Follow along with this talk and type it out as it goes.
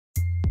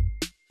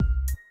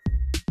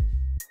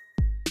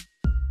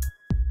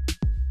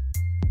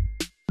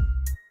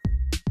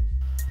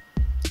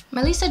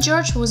Melissa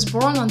George was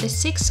born on the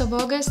 6th of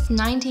August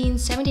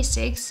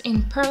 1976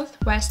 in Perth,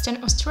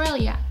 Western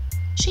Australia.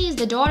 She is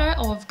the daughter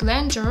of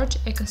Glenn George,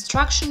 a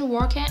construction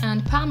worker,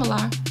 and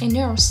Pamela, a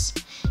nurse.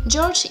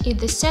 George is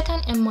the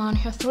second among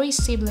her three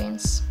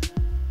siblings.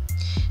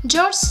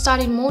 George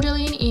started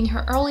modeling in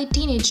her early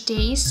teenage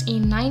days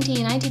in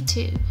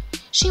 1992.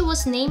 She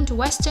was named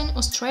Western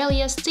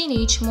Australia's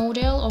Teenage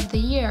Model of the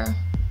Year.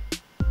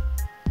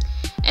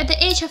 At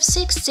the age of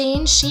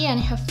 16, she and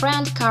her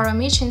friend Cara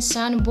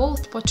Mitchinson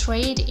both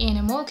portrayed in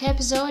a mock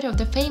episode of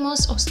the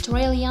famous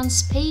Australian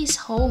space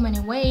home and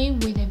away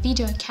with a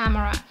video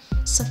camera,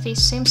 Sophie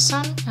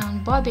Simpson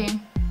and Bobby.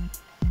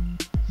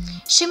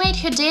 She made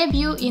her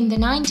debut in the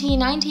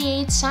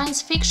 1998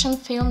 science fiction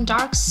film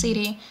Dark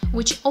City,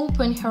 which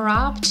opened her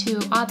up to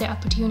other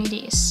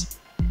opportunities.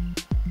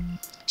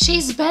 She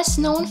is best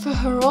known for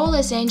her role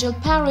as Angel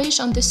Parrish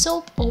on the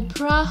soap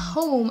opera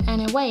Home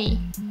and Away.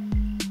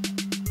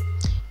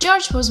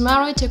 George was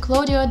married to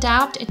Claudio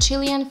Dabed, a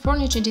Chilean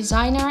furniture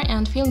designer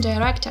and film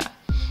director.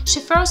 She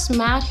first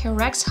met her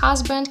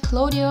ex-husband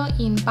Claudio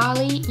in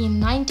Bali in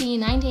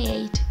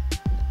 1998.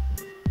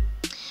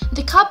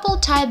 The couple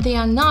tied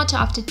their knot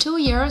after 2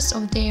 years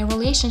of their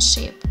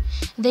relationship.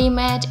 They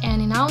made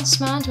an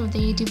announcement of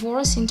their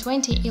divorce in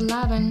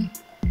 2011.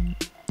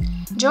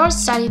 George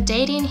started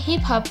dating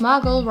hip-hop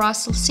mogul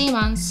Russel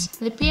Simmons.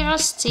 The pair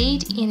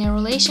stayed in a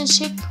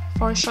relationship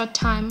for a short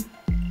time.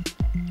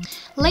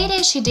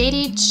 Later, she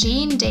dated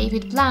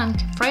David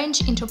Blanc,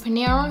 French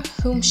entrepreneur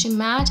whom she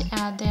met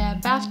at the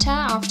BAFTA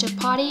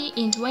after-party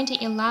in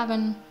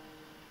 2011.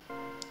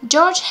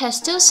 George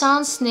has two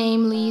sons,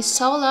 namely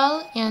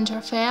Solal and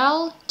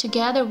Raphael,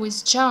 together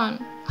with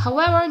John.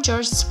 However,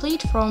 George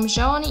split from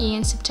John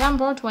in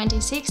September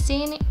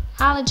 2016,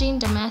 alleging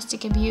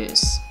domestic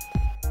abuse.